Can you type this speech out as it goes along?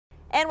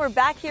And we're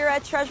back here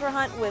at Treasure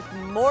Hunt with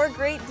more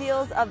great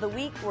deals of the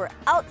week. We're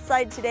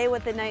outside today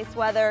with the nice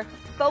weather,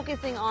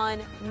 focusing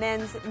on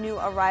men's new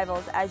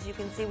arrivals. As you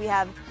can see, we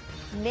have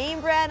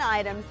name brand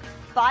items,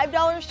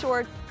 $5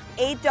 shorts,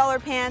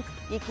 $8 pants.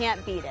 You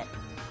can't beat it.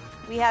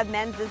 We have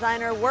men's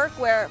designer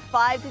workwear,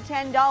 $5 to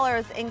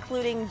 $10,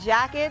 including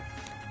jackets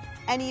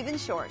and even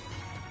shorts.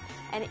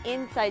 And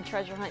inside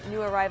Treasure Hunt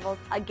new arrivals,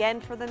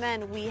 again for the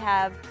men, we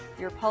have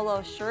your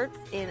polo shirts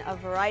in a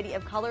variety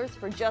of colors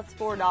for just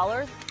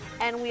 $4.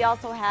 And we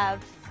also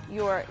have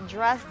your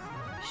dress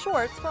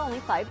shorts for only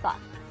 $5.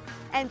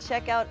 And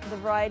check out the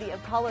variety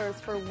of colors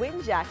for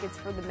wind jackets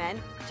for the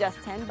men, just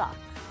 $10.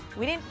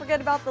 We didn't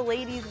forget about the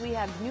ladies. We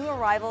have new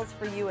arrivals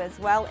for you as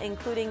well,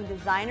 including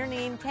designer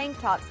name tank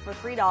tops for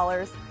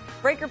 $3,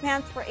 breaker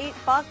pants for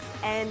 $8,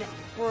 and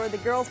for the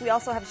girls, we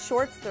also have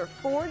shorts. They're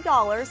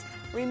 $4.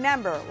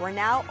 Remember, we're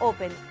now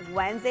open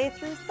Wednesday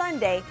through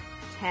Sunday,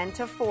 10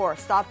 to 4.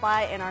 Stop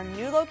by in our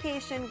new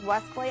location,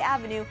 West Clay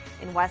Avenue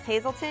in West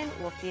Hazelton.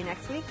 We'll see you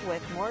next week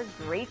with more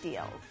great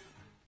deals.